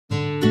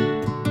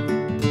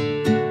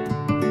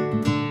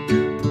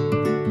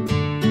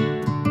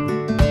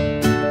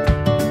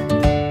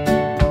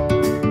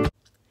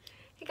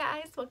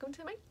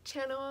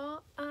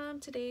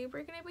today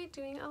we're gonna be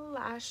doing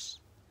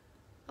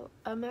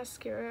a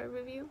mascara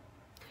review.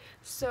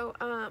 So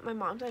my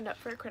mom signed up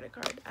for a credit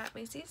card at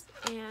Macy's,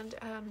 and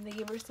they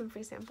gave her some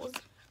free samples,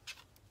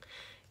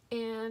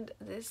 and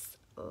this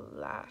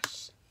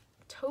Lashtopia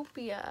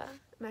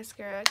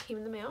mascara came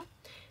in the mail,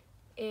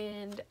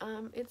 and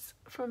it's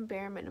from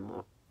Bare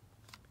Minerals,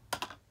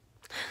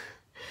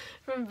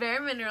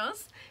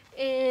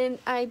 and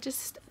I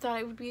just thought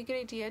it would be a good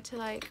idea to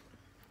like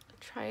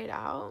try it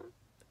out.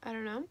 I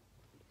don't know,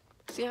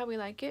 see how we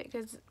like it,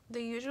 because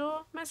the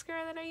usual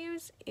mascara that I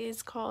use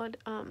is called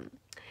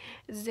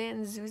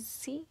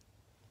Zanzuzi.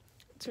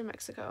 It's from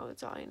Mexico,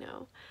 that's all I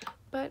know,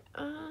 but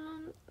I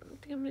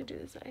think I'm gonna do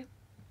this eye.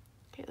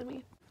 Okay, let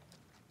me.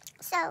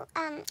 So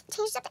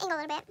changed up the angle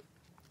a little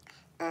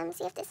bit,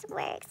 see if this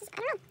works. I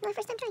don't know, my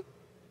first time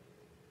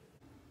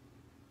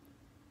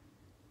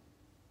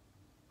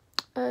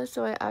trying.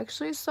 So I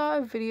actually saw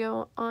a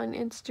video on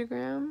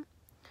Instagram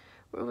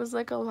where it was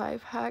like a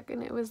life hack,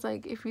 and it was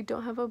like if you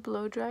don't have a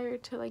blow dryer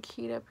to like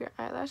heat up your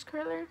eyelash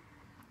curler,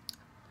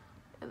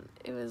 and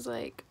it was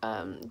like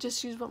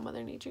just use what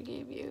Mother Nature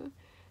gave you,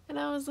 and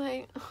I was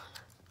like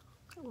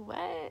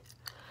what?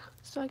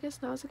 So I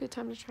guess now is a good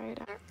time to try it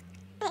out.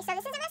 Okay, so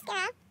this is a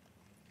mascara.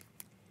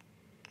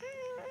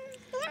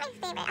 These are my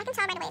favorite. I can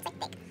tell right away it's like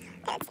thick.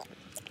 Okay, let's see.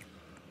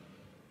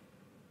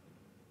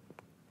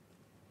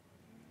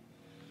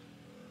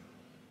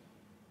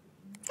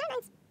 Kind of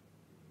nice.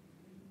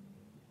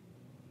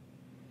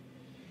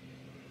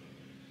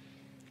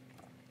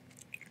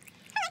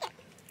 I like it.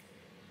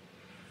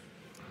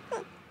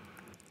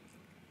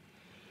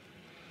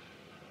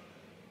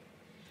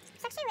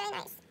 It's actually really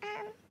nice.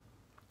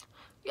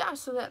 Yeah,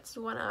 so that's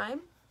one eye.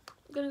 I'm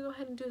gonna go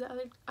ahead and do the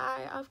other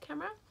eye off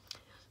camera.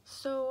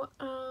 So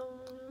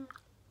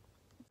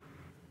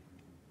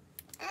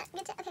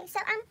okay, so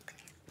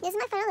this is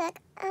my final look.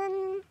 At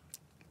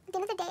the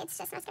end of the day, it's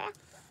just mascara.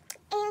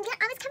 And yeah,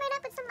 I was covered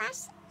up with some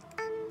lash,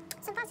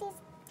 some falsies.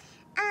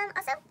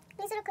 Also,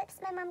 these little clips,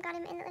 my mom got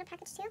them in the little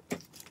package too.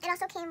 It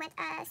also came with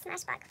a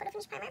Smashbox photo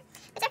finish primer,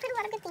 which I've heard a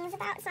lot of good things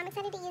about, so I'm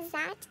excited to use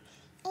that.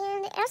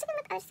 And it also came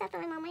with other stuff,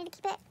 but my mom wanted to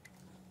keep it.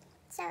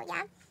 So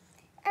yeah.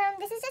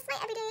 This is just my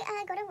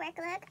everyday go to work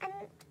look. I'm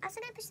also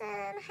gonna put some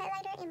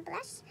highlighter and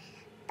blush,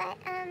 but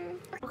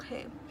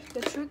okay,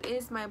 the truth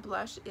is my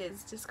blush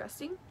is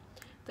disgusting.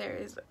 There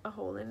is a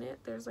hole in it.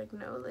 There's like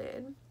no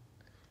lid.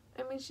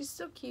 I mean, she's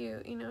so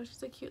cute, you know,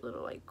 she's a cute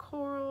little like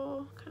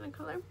coral kind of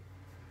color.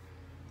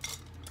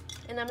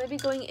 And I'm gonna be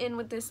going in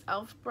with this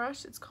e.l.f.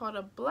 brush. It's called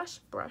a blush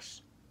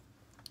brush.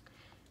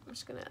 I'm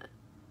just gonna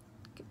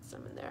get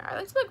some in there. I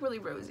like to look really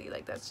rosy,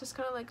 like that's just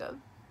kind of like a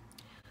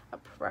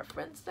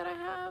preference that I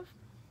have.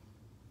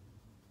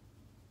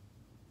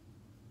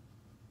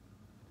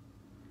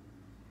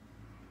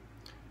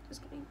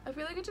 Just kidding. I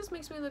feel like it just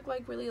makes me look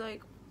like really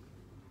like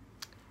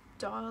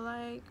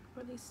doll-like,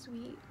 really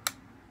sweet.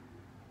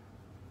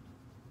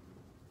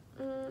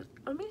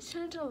 Let me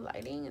change the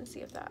lighting and see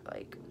if that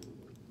like,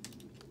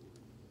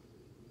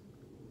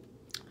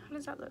 how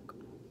does that look?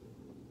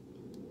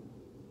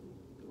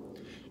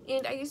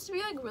 And I used to be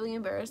like really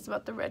embarrassed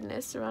about the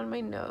redness around my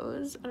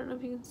nose. I don't know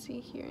if you can see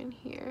here and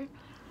here,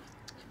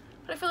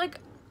 but I feel like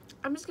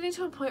I'm just getting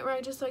to a point where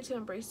I just like to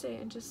embrace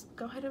it and just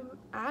go ahead and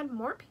add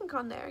more pink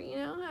on there, you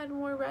know, add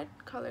more red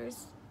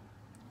colors,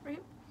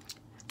 right?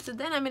 So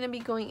then I'm going to be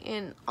going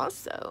in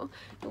also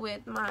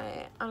with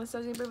my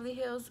Anastasia Beverly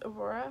Hills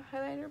Aurora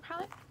highlighter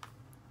palette.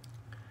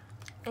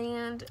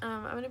 And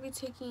I'm going to be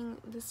taking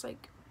this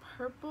like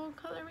purple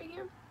color right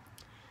here,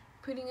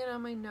 putting it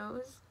on my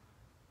nose.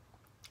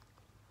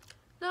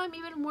 Now I'm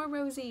even more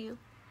rosy.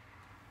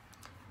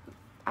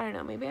 I don't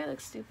know, maybe I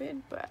look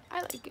stupid, but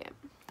I like it.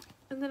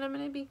 And then I'm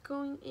going to be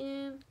going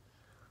in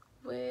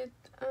with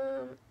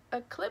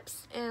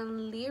Eclipse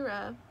and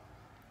Lyra.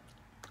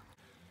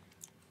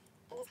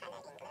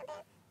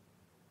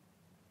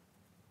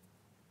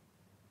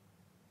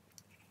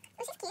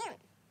 This is cute.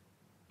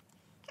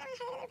 Kind of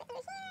highlight a little bit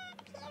over here,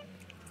 up here.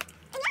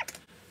 And yeah,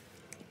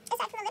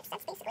 aside from the lips,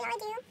 that's basically all I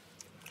do.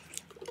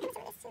 I can put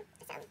some of this too.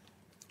 Some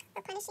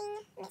replenishing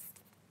mist.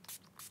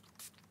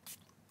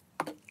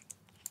 And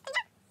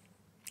yeah,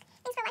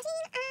 thanks for watching.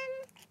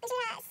 Make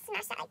sure to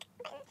smash that like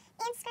button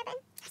and subscribe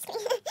button. Just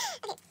kidding.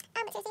 Okay,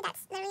 but seriously,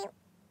 that's literally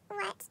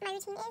what my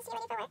routine is. You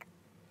ready for work?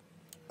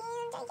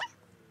 And yeah.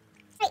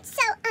 Right,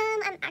 so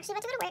I'm actually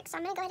about to go to work, so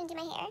I'm gonna go ahead and do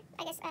my hair.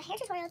 I guess a hair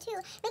tutorial too,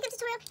 makeup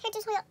tutorial, hair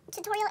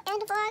tutorial, and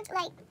a vlog.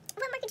 Like,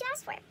 what more could you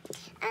ask for?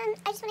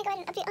 I just want to go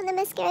ahead and update on the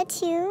mascara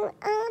too.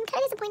 Kind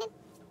of disappointed,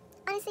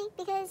 honestly,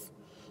 because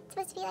it's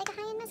supposed to be like a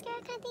high-end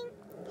mascara kind of thing,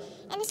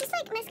 and it's just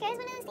like mascara is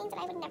one of those things that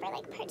I would never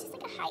like purchase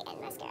like a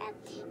high-end mascara,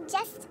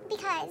 just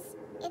because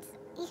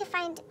you could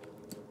find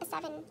a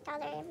 $7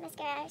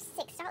 mascara, $6,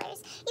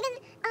 even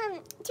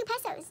 2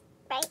 pesos.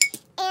 Right?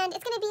 And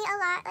it's going to be a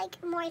lot like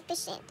more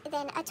efficient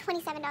than a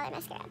 $27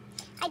 mascara.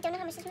 I don't know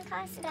how much this one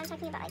costs, but I'm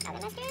talking about like other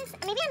mascaras.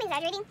 Maybe I'm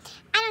exaggerating.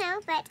 I don't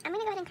know, but I'm going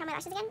to go ahead and curl my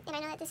lashes again. And I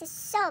know that this is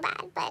so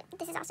bad, but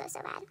this is also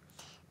so bad.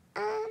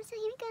 So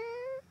here we go.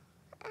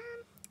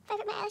 If I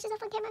put my eyelashes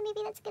off on camera,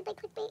 maybe that's good like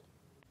clickbait.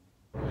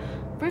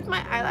 with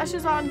my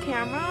eyelashes on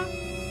camera.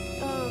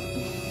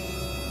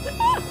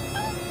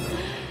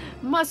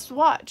 Must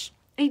watch.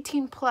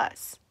 18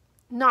 plus.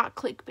 Not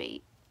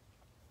clickbait.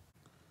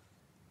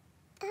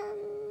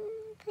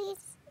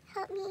 Please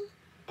help me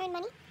earn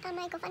money on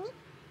my GoFundMe.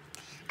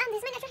 This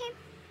is my natural hair.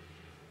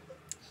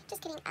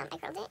 Just kidding, I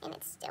curled it and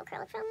it's still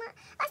curled from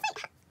last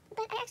night.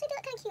 But I actually do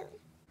look kind of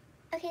cute.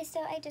 Okay, so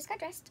I just got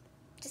dressed.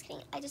 Just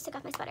kidding, I just took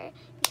off my sweater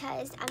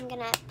because I'm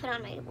gonna put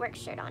on my work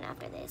shirt on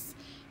after this.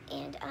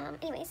 And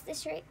anyways,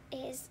 this shirt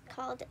is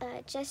called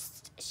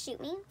Just Shoot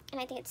Me,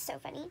 and I think it's so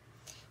funny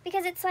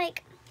because it's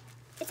like,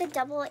 it's a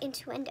double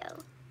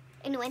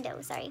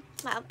innuendo, sorry.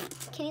 Wow,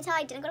 can you tell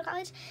I didn't go to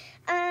college?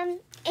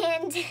 And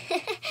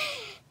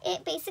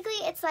it basically,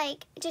 it's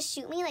like, just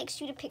shoot me, like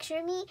shoot a picture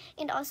of me,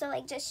 and also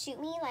like just shoot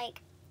me,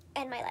 like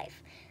end my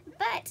life.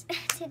 But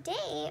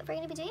today we're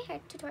gonna be doing a hair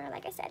tutorial,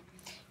 like I said.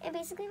 And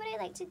basically what I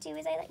like to do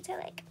is I like to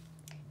like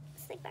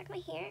slick back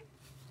my hair.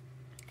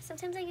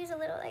 Sometimes I use a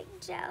little like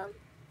gel,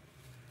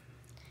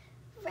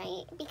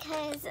 right?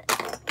 Because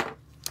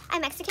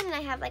I'm Mexican and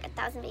I have like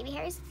 1,000 baby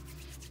hairs.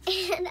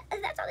 And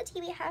that's all the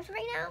tea we have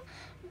right now.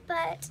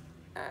 But,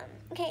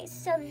 okay,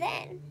 so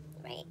then,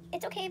 right,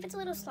 it's okay if it's a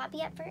little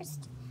sloppy at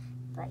first,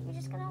 but you're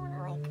just gonna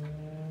wanna like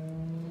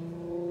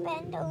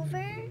bend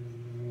over,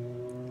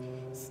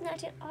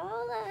 snatch it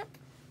all up,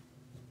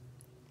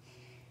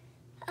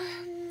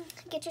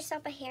 get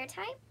yourself a hair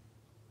tie.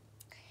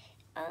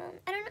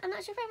 I'm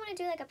not sure if I want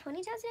to do like a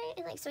ponytail today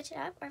and like switch it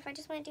up, or if I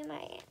just want to do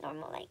my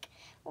normal like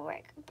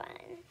work bun.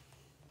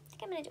 I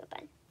think I'm gonna do a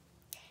bun.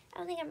 I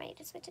don't think I'm ready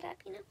to switch it up,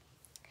 you know?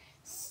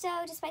 So,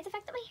 despite the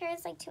fact that my hair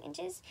is like 2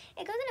 inches,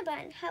 it goes in a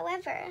bun.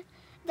 However,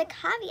 the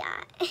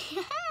caveat,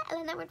 I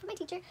learned that word from my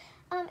teacher,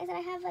 is that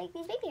I have like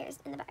these baby hairs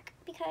in the back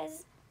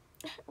because,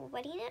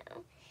 what do you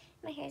know?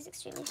 My hair is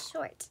extremely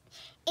short.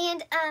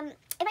 And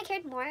if I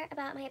cared more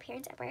about my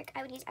appearance at work,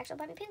 I would use actual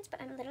bobby pins, but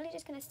I'm literally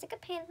just going to stick a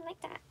pin like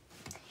that.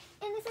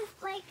 And this is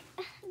like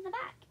the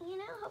back, you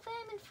know? Hopefully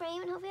I'm in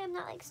frame and hopefully I'm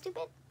not like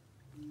stupid.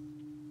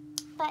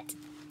 But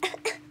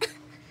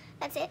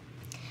that's it.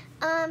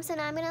 So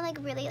now I'm gonna like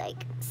really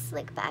like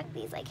slick back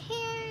these like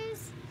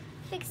hairs,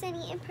 fix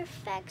any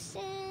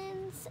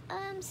imperfections,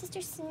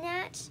 sister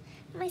snatch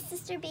my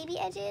sister baby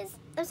edges.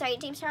 I'm sorry,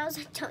 James Charles,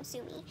 don't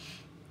sue me.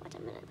 What,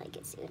 I'm gonna like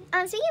get sued.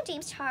 Speaking of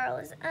James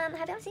Charles,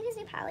 have y'all seen his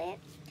new palette?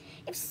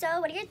 If so,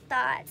 what are your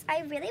thoughts?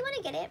 I really want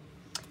to get it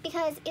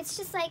because it's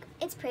just like,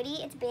 it's pretty,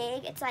 it's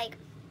big, it's like,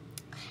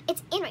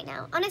 it's in right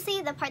now.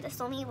 Honestly, the part that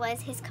stole me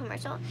was his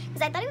commercial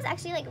because I thought it was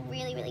actually like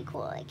really, really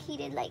cool. Like he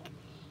did like,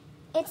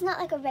 it's not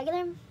like a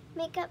regular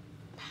makeup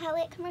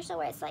palette commercial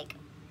where it's like,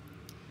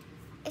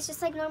 it's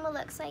just like normal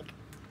looks, like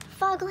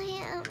fall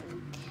glam,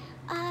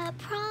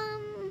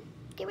 prom,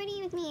 get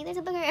ready with me, there's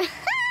a booger.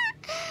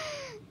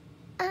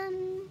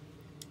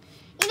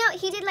 You know,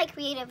 he did like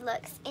creative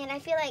looks, and I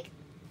feel like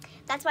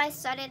that's why I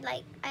started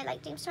like, I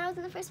like James Charles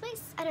in the first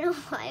place. I don't know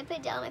why I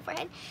put gel on my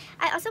forehead.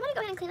 I also want to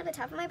go ahead and clean up the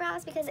top of my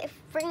brows because if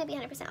we're going to be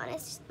 100%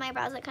 honest, my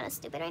brows look kind of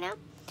stupid right now.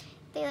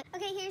 They look,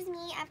 okay, here's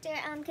me after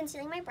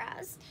concealing my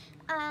brows.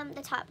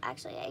 The top,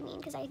 actually, I mean,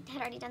 because I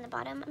had already done the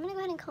bottom. I'm going to go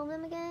ahead and comb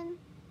them again.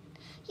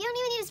 You don't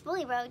even need a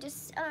spoolie, bro.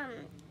 Just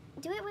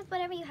do it with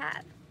whatever you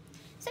have.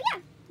 So,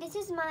 yeah, this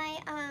is my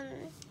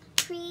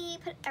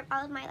put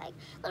all of my, like,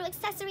 little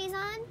accessories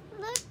on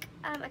look.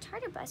 A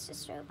charter bus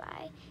just drove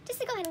by. Just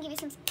to go ahead and give you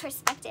some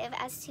perspective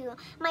as to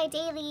my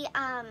daily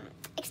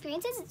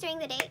experiences during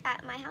the day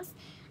at my house.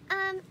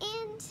 And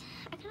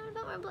I kind of want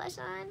to put more blush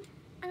on.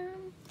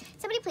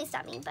 Somebody please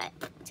stop me, but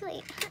too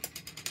late.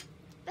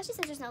 Especially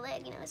since there's no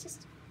lid, you know, it's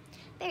just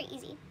very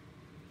easy.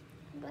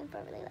 I'm going for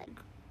a really like.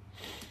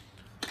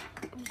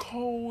 I'm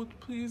cold,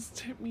 please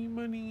tip me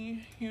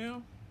money, you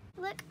know?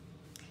 Look.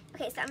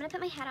 Okay, so I'm going to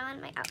put my hat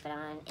on, my outfit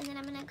on, and then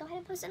I'm going to go ahead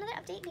and post another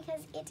update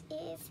because it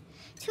is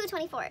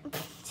 2:24.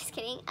 Just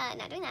kidding,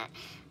 not doing that.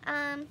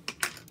 I'll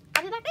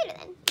be back later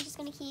then. I'm just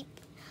going to keep,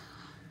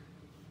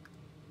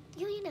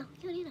 you know.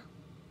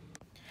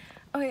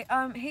 Okay,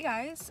 hey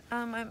guys,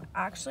 I'm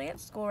actually at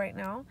school right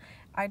now.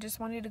 I just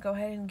wanted to go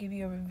ahead and give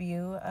you a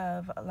review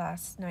of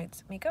last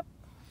night's makeup.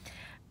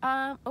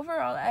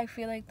 Overall, I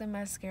feel like the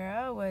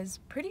mascara was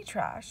pretty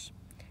trash.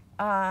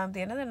 The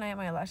end of the night,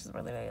 my lashes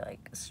were literally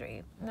like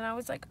straight, and I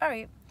was like,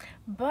 alright.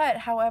 But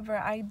however,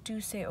 I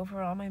do say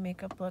overall my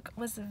makeup look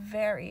was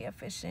very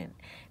efficient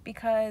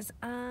because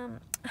not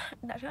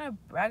trying to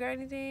brag or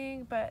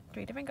anything, but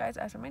 3 different guys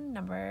asked for my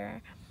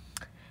number.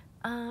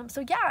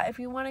 So yeah, if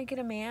you want to get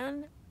a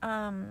man,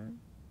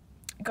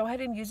 go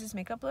ahead and use this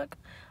makeup look.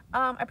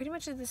 I pretty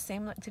much did the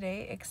same look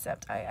today,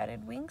 except I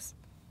added wings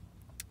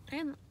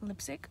and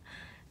lipstick.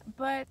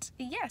 But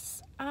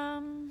yes,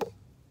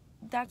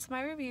 that's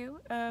my review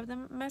of the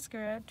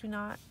mascara. Do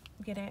not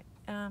get it.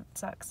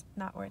 Sucks.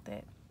 Not worth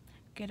it.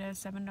 Get a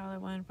 $7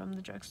 one from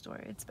the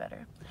drugstore. It's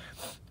better.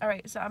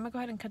 Alright, so I'm gonna go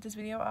ahead and cut this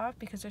video off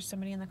because there's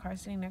somebody in the car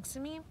sitting next to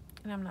me,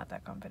 and I'm not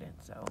that confident,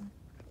 so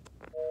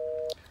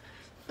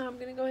I'm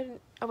gonna go ahead and,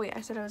 oh wait,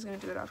 I said I was gonna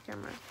do it off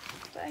camera,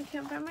 but I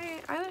can't find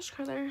my eyelash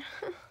color.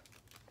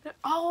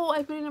 Oh,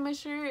 I put it in my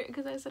shirt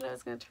because I said I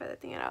was gonna try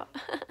that thing out.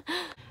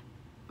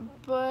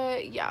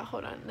 But yeah,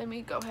 hold on, let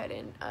me go ahead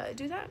and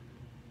do that.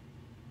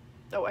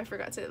 Oh, I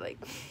forgot to like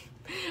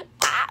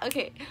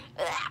okay.